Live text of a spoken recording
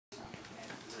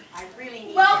I really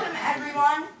need Welcome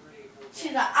everyone to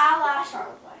the A la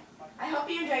Charlevoix. I hope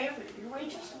you enjoy your food. Your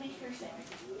waitress will be here soon.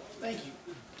 Thank you.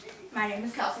 My name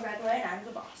is Kelsey, by the way, and I'm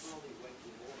the boss.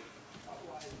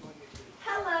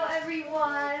 Hello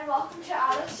everyone, welcome to A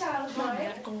la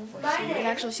Charlevoix. My name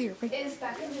actually see your face. is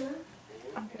Becca Moon.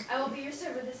 I will be your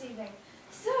server this evening.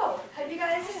 So, have you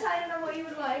guys decided on what you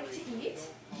would like to eat?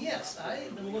 Yes,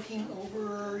 I've been looking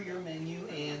over your menu,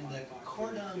 and the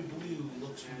cordon bleu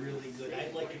looks really good.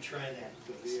 I'd like to try that,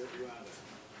 please.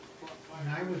 And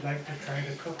I would like to try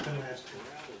to cook the last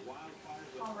two.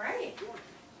 Alright.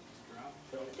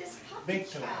 This puppy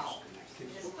Baked chow. toast.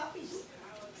 This puppy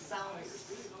sounds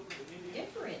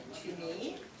different to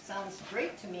me. Sounds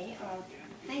great to me.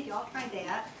 Thank you. I'll try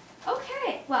that.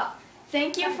 Okay, well,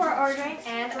 thank you for ordering,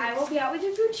 and I will be out with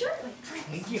your food shortly.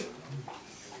 Thank you.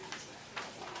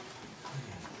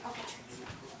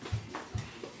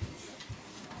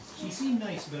 She seemed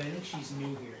nice, but I think she's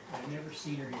new here. I've never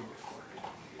seen her here before.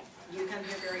 You come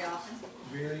here very often?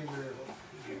 Very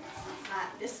rarely.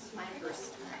 This is my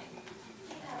first time.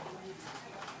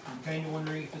 I'm kind of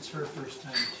wondering if it's her first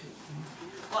time, too.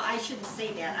 Well, I shouldn't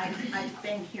say that. I've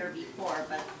been here before,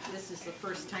 but this is the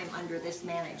first time under this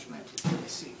management.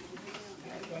 Let's see.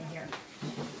 I've been here.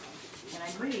 And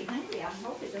I'm really hungry. I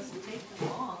hope it doesn't take too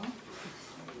long.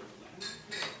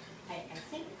 I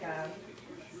think, I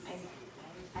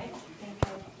don't think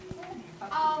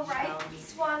Alright,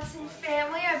 Swanson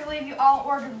family, I believe you all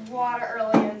ordered water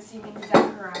earlier this evening, is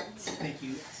that correct? Thank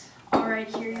you.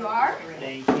 Alright, here you are.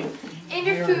 Thank you. And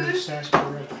your I ordered food.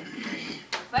 sarsaparilla.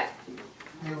 What?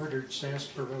 I ordered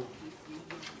sarsaparilla.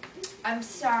 I'm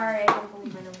sorry, I don't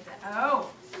believe I know what that. Oh,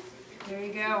 there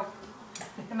you go.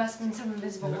 There must have been some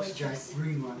invisible That's waitress. Jack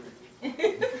green water.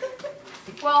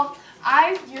 Well,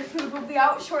 your food will be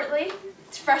out shortly.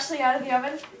 It's freshly out of the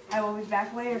oven. I will be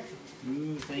back later.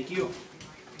 Thank you.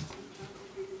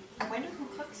 I wonder who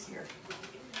cooks here.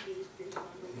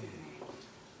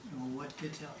 Well, what to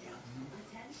tell you.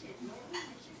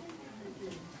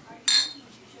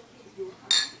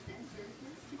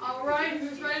 Alright,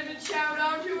 who's ready to chow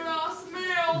down to an awesome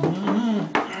meal?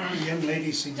 The young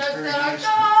lady seems very nice.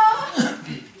 Da-da-da-da!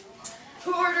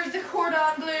 Who ordered the cordon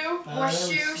bleu? Or that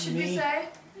shoe, was should me. we say?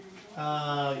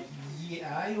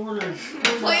 Yeah, I ordered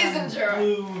Please enjoy.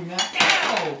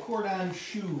 blue, cordon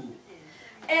shoe.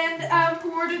 And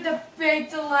who ordered the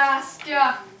baked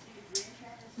Alaska?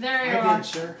 There you I are. did,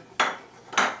 sir.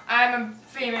 I'm a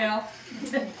female.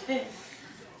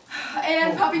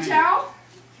 And puppy chow?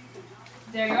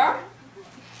 There you are.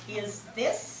 Is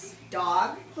this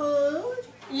dog food?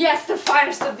 Yes, the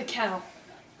finest of the kennel.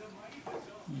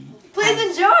 Please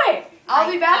enjoy. I'll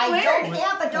be back I later. don't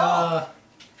have a dog.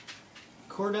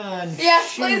 Cordon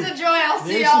Yes, shoe. please enjoy. I'll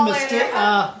see There's y'all a mistake.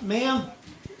 later. Ma'am,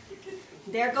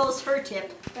 There goes her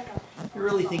tip. I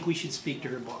really think we should speak to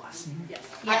her boss.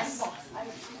 Yes.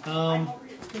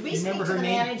 Did we speak remember to her the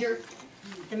name? manager?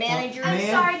 The manager? I'm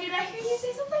Ma'am? sorry, did I hear you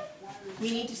say something?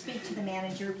 We need to speak to the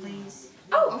manager, please.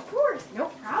 Oh, of course. No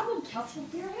problem. Kelsey will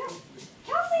be right out.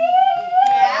 Kelsey!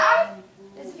 Yeah?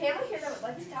 There's a family here that would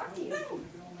like to talk to you.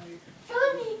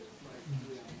 Follow me.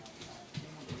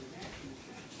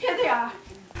 Here they are.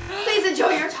 Please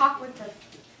enjoy your talk with the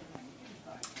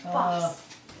boss.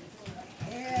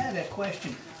 I had a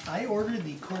question. I ordered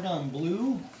the cordon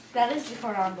bleu. That is the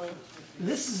cordon bleu.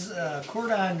 This is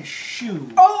cordon shoe.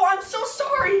 Oh, I'm so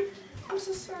sorry. I'm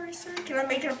so sorry, sir. Can I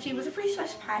make it up to you with a free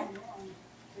slice pie?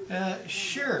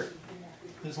 Sure.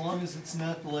 As long as it's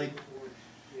not like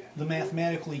the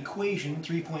mathematical equation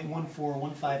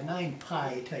 3.14159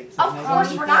 pi type thing. Of I don't course,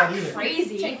 need we're that not either.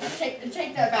 crazy. Take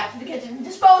that back to the kitchen and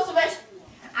dispose of it.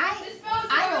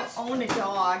 I don't own a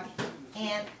dog,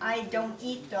 and I don't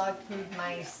eat dog food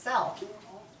myself.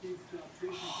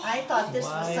 I thought this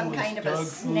was some kind of a dog food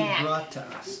snack. brought to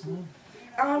us?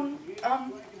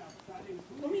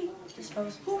 Let me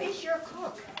dispose. Who is your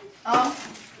cook?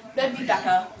 That'd be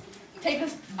Becca. Take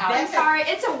this out. I'm sorry,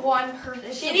 it's a one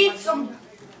person. She needs some,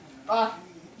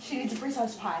 she needs a free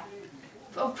size pie.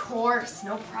 Of course,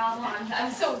 no problem.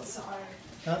 I'm so sorry.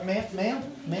 Ma'am?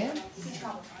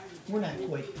 We're not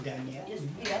quite done yet.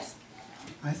 Yes.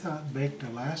 I thought baked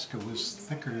Alaska was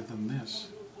thicker than this.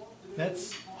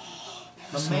 That's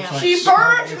the Sounds map. like She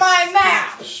burned my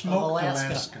map. Smoked Alaska.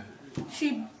 Alaska.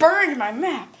 She burned my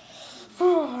map.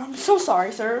 Oh, I'm so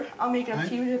sorry, sir. I'll make it up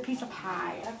to you with a piece of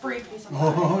pie. A free piece of pie.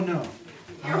 Oh, no.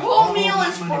 Your I whole want meal all my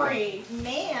is money back. free.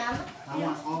 Ma'am, I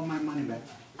want all my money back.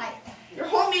 Your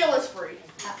whole meal is free.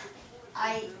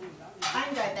 I'm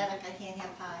diabetic. I can't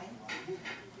have pie.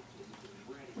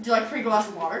 Would you like a free glass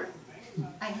of water?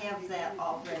 I have that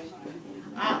already.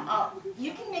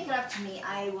 You can make it up to me.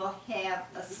 I will have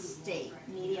a steak,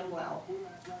 medium well.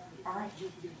 Alright.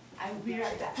 I will be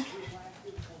right back.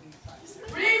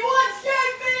 We want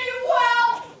steak medium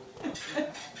well.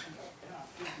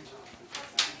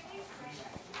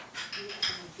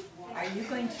 Are you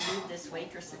going to leave this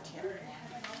waitress a tip?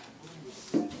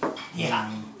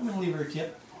 Yeah, I'm gonna leave her a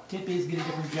tip. Tip is get a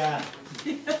different job.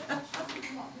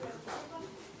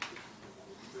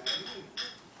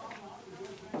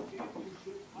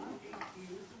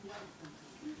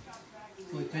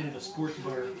 It's like kind of a sports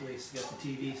bar place. Got the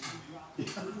TVs.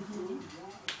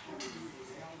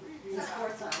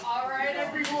 All right,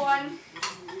 everyone.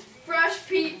 Fresh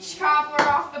peach cobbler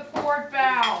off the port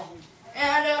bow.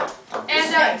 And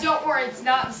don't worry, it's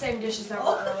not the same dishes that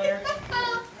were earlier.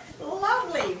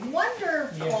 Lovely,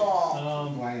 wonderful. Yeah.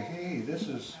 Why, hey, this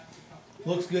is...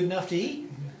 Looks good enough to eat.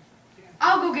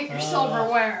 I'll go get your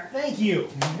silverware. Thank you.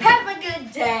 Have a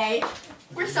good day.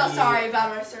 We're so sorry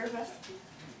about our service.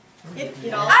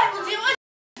 It all. I will do it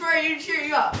for you to cheer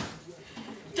you up.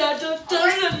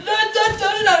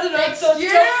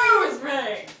 Excuse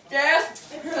me.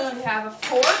 Yes. We have a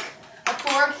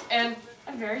fork, and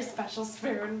a very special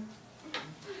spoon.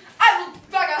 I will,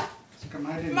 Becca, Come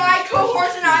on in. my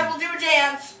cohorts and I will do a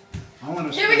dance. I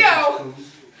want to Here we go.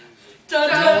 You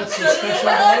know what's so special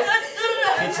about it?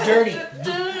 It's dirty.